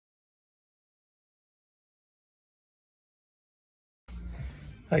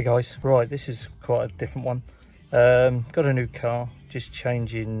Hey guys, right, this is quite a different one. Got a new car, just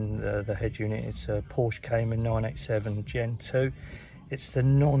changing the head unit. It's a Porsche Cayman 987 Gen 2. It's the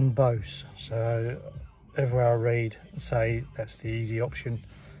non-Bose, so everywhere I read say that's the easy option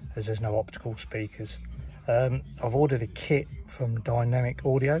as there's no optical speakers. I've ordered a kit from Dynamic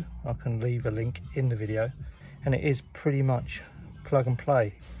Audio. I can leave a link in the video, and it is pretty much plug and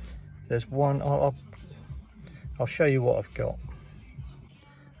play. There's one, I'll show you what I've got.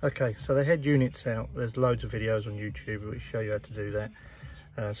 Okay, so the head unit's out. There's loads of videos on YouTube which show you how to do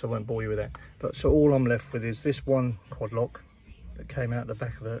that, so I won't bore you with that. But so all I'm left with is this one quad lock that came out the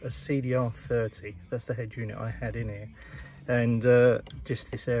back of a CDR30. That's the head unit I had in here, and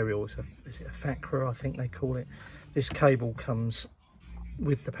just this aerial. Is it a FACRA, I think they call it. This cable comes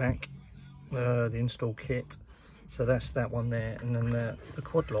with the pack, the install kit. So that's that one there, and then the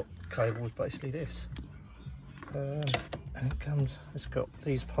quad lock cable is basically this. And it's got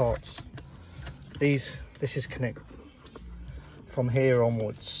these parts. This is connected from here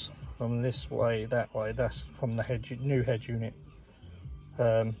onwards, from this way, that way. That's from the new head unit,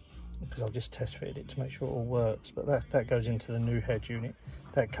 because I've just test fitted it to make sure it all works. But that goes into the new head unit.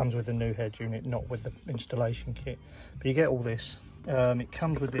 That comes with the new head unit, not with the installation kit. But you get all this. It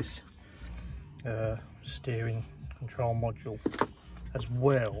comes with this steering control module as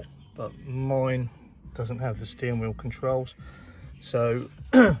well, but mine doesn't have the steering wheel controls, so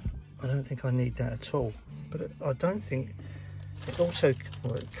I don't think I need that at all. But I don't think it also,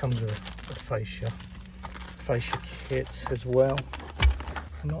 well, it comes with a fascia kits as well.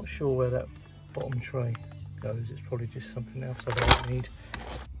 I'm not sure where that bottom tray goes. It's probably just something else I don't need.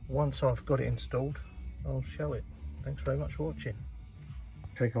 Once I've got it installed, I'll show it. Thanks very much for watching.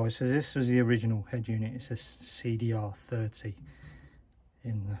 Okay guys, so this was the original head unit. It's a CDR30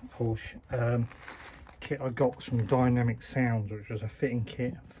 in the Porsche. Kit I got from Dynamic Sounds, which was a fitting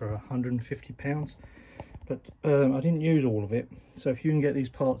kit for £150, but I didn't use all of it. So if you can get these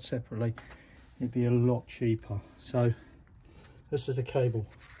parts separately, it'd be a lot cheaper. So this is the cable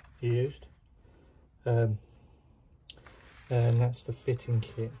used, and that's the fitting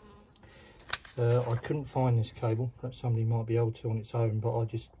kit. I couldn't find this cable, but somebody might be able to on its own, but I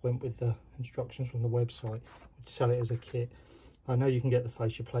just went with the instructions from the website, which sell it as a kit. I know you can get the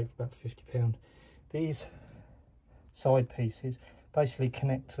fascia plate for about £50. These side pieces basically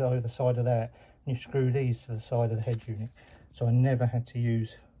connect to either side of that, and you screw these to the side of the head unit. So I never had to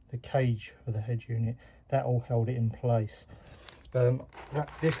use the cage for the head unit. That all held it in place.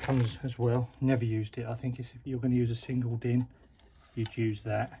 This comes as well. Never used it. I think if you're going to use a single DIN, you'd use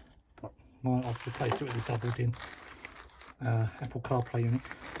that. But I've replaced it with a double DIN Apple CarPlay unit.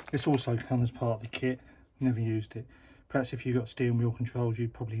 This also comes as part of the kit. Never used it. Perhaps if you've got steering wheel controls,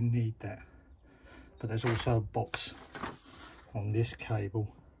 you'd probably need that. But there's also a box on this cable.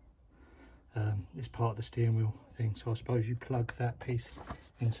 It's part of the steering wheel thing, so I suppose you plug that piece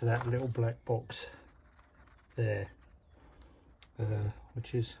into that little black box there,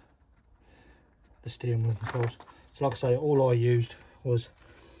 which is the steering wheel controls. So like I say, all I used was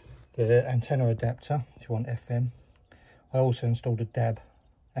the antenna adapter if you want FM. I also installed a DAB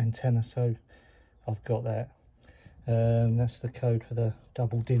antenna, so I've got that. That's the code for the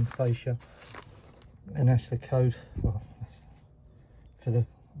double DIN fascia, and that's the code for the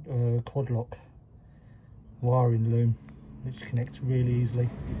quad lock wiring loom, which connects really easily,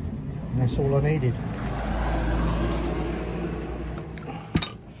 and that's all I needed.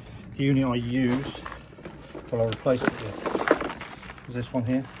 The unit I used, well, I replaced it with, was this one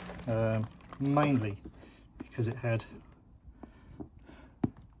here, mainly because it had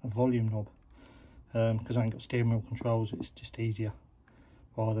a volume knob. Because I ain't got steering wheel controls, it's just easier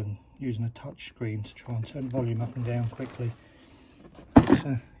rather than using a touch screen to try and turn the volume up and down quickly.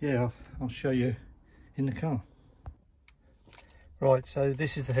 So yeah, I'll show you in the car. Right, so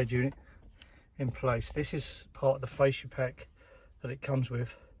this is the head unit in place. This is part of the fascia pack that it comes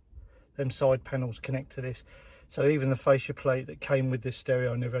with. Them side panels connect to this. So even the fascia plate that came with this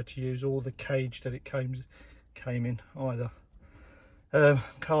stereo I never had to use, or the cage that it came in either.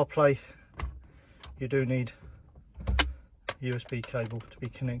 CarPlay, you do need USB cable to be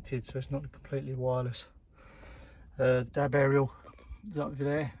connected, so it's not completely wireless. DAB aerial is up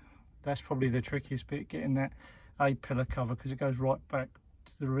there. That's probably the trickiest bit, getting that A-pillar cover, because it goes right back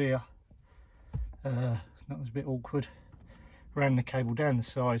to the rear. That was a bit awkward. Ran the cable down the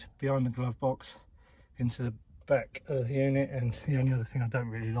side behind the glove box into the back of the unit, and the only other thing I don't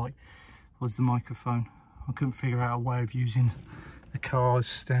really like was the microphone. I couldn't figure out a way of using the car's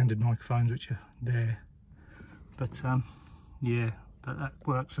standard microphones, which are there, but yeah, but that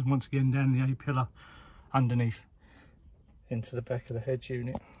works. And once again, down the A-pillar underneath into the back of the head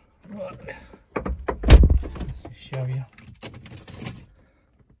unit. Right, let's just show you.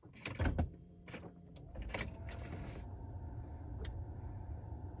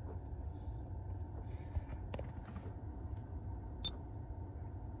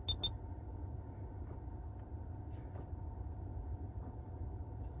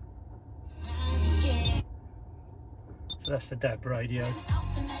 So that's the DAB radio.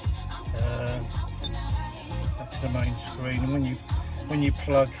 That's the main screen, and when you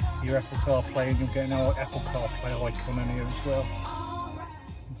plug your Apple CarPlay in, you'll get an Apple CarPlay icon on here as well.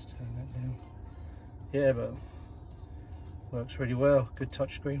 Let's turn that down. Yeah, but works really well. Good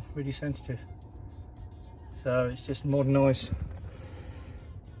touchscreen, really sensitive. So it's just modernised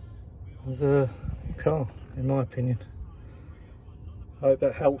the car, in my opinion. I hope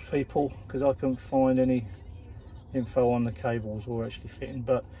that helps people, because I couldn't find any info on the cables or actually fitting,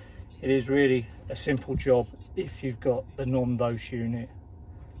 but it is really a simple job if you've got the non-Bose unit.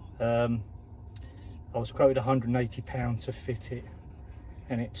 I was quoted £180 to fit it,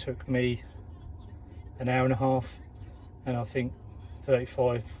 and it took me an hour and a half, and I think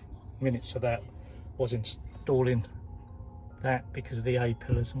 35 minutes of that was installing that because of the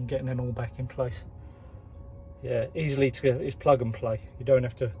A-pillars and getting them all back in place. Yeah, easily to, it's plug and play. You don't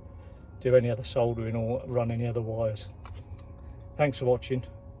have to do any other soldering or run any other wires. Thanks for watching.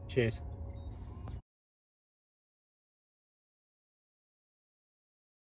 Cheers.